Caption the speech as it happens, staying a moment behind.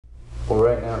Well,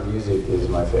 right now, music is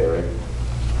my favorite.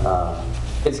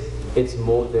 It's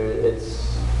more there.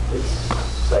 It's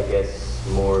I guess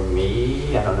more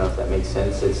me. I don't know if that makes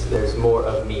sense. There's more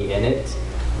of me in it.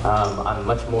 I'm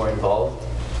much more involved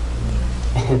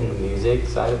in the music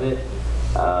side of it.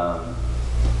 But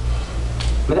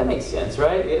that makes sense,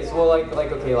 right? It's well, like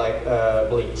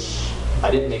Bleach. I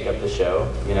didn't make up the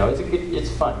show. You know,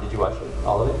 it's fun. Did you watch it?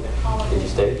 All of it? Did you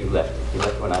stay? You left. You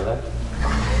left when I left.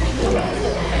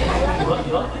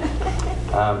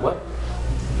 What?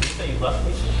 Did you say you left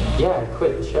me? Yeah, I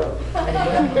quit the show. You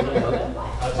didn't know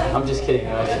that? I'm just kidding.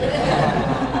 No, I didn't.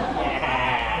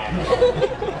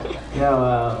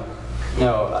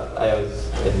 No, I was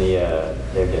in the,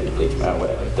 they're getting Bleach,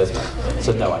 whatever, it doesn't matter.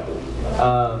 So no, I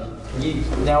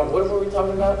didn't. Now, what were we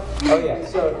talking about? Oh yeah,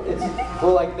 so it's,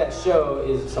 well, like that show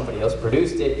is, somebody else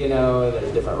produced it, you know,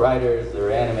 there's different writers,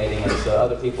 they're animating it, so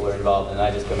other people are involved, and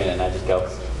I just come in and I just go,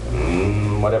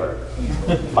 whatever,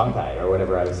 Bankai, or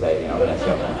whatever I would say, you know, in that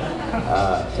show.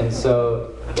 And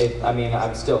so, I mean,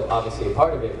 I'm still obviously a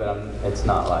part of it, but it's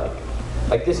not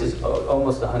like this is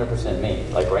almost 100% me.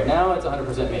 Like right now, it's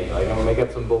 100% me. Like I'm gonna make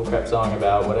up some bullcrap song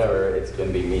about whatever, it's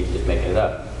gonna be me just making it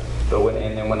up. But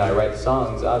and then when I write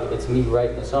songs, it's me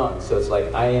writing the songs. So it's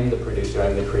like I am the producer,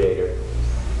 I'm the creator.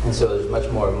 And so there's much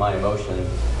more of my emotion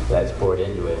that's poured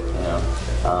into it, you know.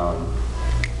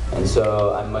 And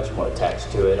so I'm much more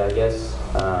attached to it, I guess.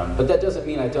 But that doesn't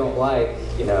mean I don't like,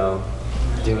 you know,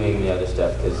 doing the other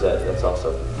stuff, because that's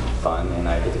also fun, and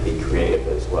I get to be creative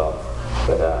as well.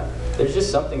 But there's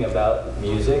just something about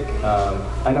music.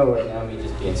 I know right now me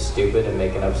just being stupid and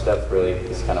making up stuff really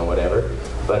is kind of whatever.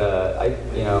 But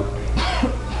you know, I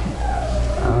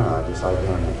don't know, I just like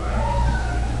doing it.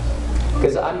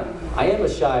 Because I am a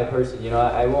shy person, you know.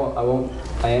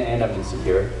 I am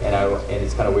insecure, and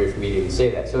it's kind of weird for me to even say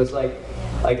that. So it's like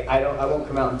I won't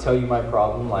come out and tell you my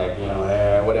problem, like, you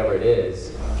know, whatever it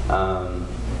is.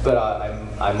 But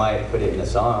I might put it in a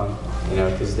song, you know,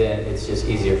 because then it's just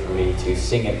easier for me to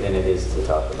sing it than it is to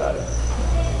talk about it.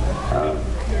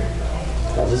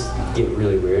 I just get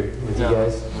really weird with you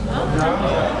guys.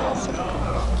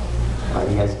 Why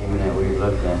you guys giving me that weird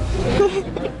look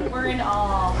then? We're in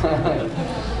awe.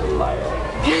 Liar.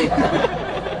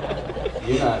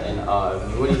 You're not in awe of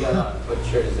me. What do you got on? What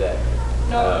shirt is that?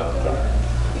 No. Okay.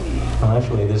 Well,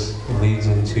 actually, this leads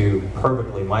into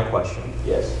perfectly my question.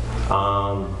 Yes.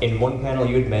 In one panel,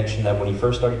 you had mentioned that when you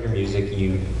first started your music,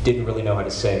 you didn't really know how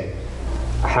to sing.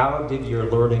 How did your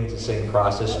learning to sing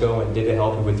process go, and did it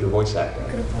help you with your voice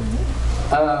acting?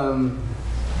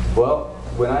 Well,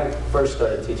 when I first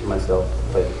started teaching myself to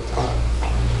play the guitar,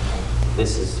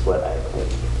 this is what I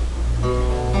played.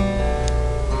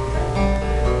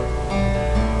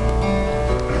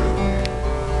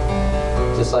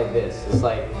 Just like this. It's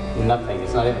like nothing.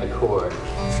 It's not even a chord.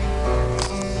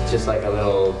 It's just like a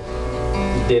little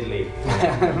diddly.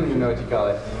 I don't even know what you call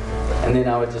it. And then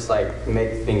I would just like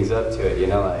make things up to it, you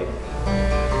know, like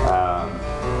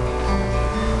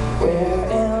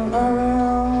where am I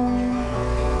around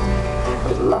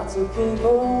with lots of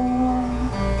people,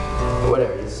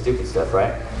 whatever, just stupid stuff,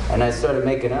 right? And I started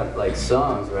making up like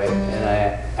songs, right? And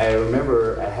I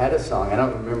remember I had a song. I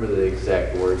don't remember the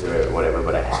exact words or whatever,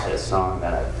 but I had a song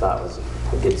that I thought was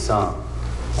a good song,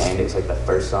 and it was like the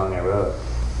first song I wrote.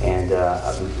 And I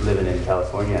was living in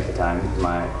California at the time.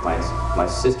 My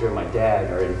sister and my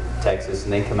dad are in Texas,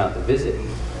 and they come out to visit.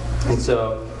 And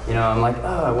so, you know, I'm like,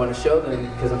 oh, I want to show them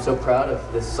because I'm so proud of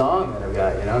this song that I've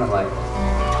got, you know. And I'm like,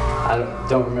 I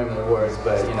don't remember the words,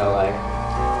 but you know, like,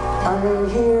 I'm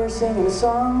here singing a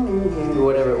song,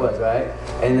 whatever it was, right?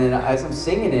 And then as I'm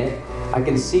singing it, I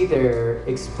can see their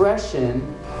expression.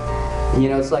 You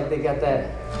know, it's like they got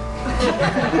that.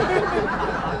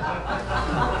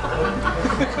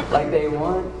 Like they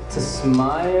want to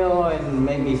smile and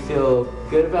make me feel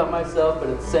good about myself, but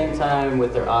at the same time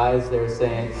with their eyes they're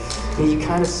saying, you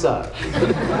kind of suck.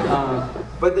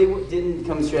 But they didn't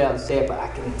come straight out and say it, but I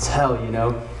can tell, you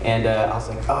know. And I was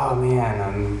like, oh man,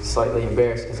 I'm slightly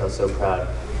embarrassed because I was so proud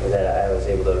that I was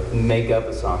able to make up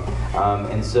a song.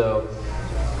 And so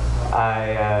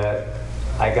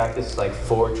I got this like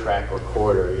 4-track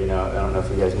recorder, you know. I don't know if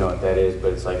you guys know what that is,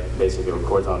 but it's like basically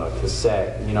records on a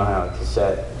cassette. You know how a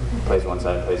cassette plays one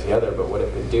side and plays the other, but what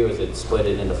it could do is it split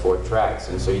it into 4 tracks,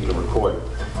 and so you can record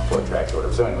 4 tracks or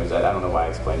whatever. So anyways, I don't know why I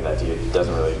explained that to you. It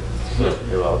doesn't really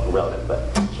relevant,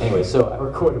 but anyway, so I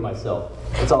recorded myself.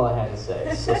 That's all I had to say.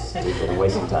 It's so stupid and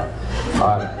wasting time.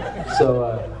 So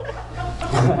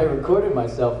I recorded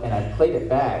myself and I played it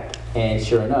back, and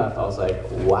sure enough, I was like,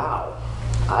 wow,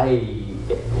 I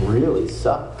really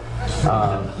suck.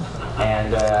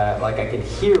 And like I could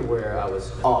hear where I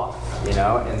was off, you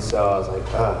know, and so I was like,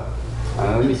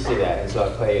 let me see that. And so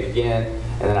I played it again,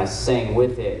 and then I sang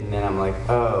with it, and then I'm like,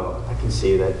 oh, I can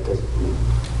see that doesn't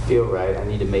feel right. I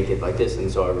need to make it like this,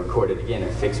 and so I recorded again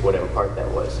and fixed whatever part that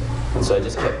was. And so I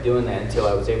just kept doing that until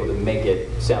I was able to make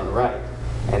it sound right.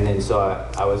 And then so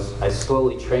I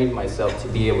slowly trained myself to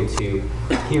be able to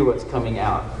hear what's coming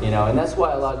out, you know. And that's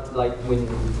why a lot, like when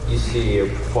you see a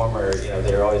performer, you know,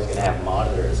 they're always going to have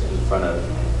monitors in front of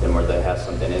them where they have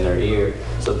something in their ear,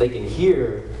 so they can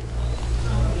hear,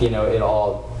 you know, it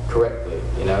all correctly,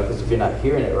 you know. Because if you're not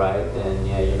hearing it right, then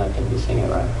yeah, you're not going to be singing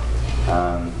it right.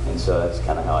 And so that's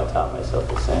kind of how I taught myself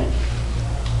to sing.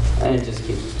 And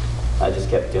I just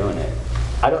kept doing it.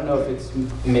 I don't know if it's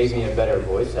made me a better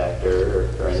voice actor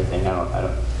or anything.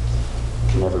 I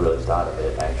never really thought of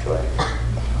it, actually.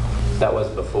 That was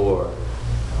before,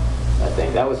 I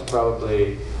think. That was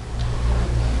probably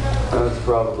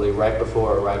right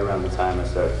before or right around the time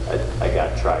I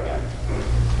got Trigun,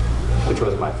 which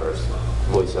was my first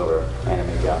voiceover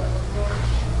anime job.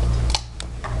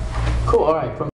 Cool, all right.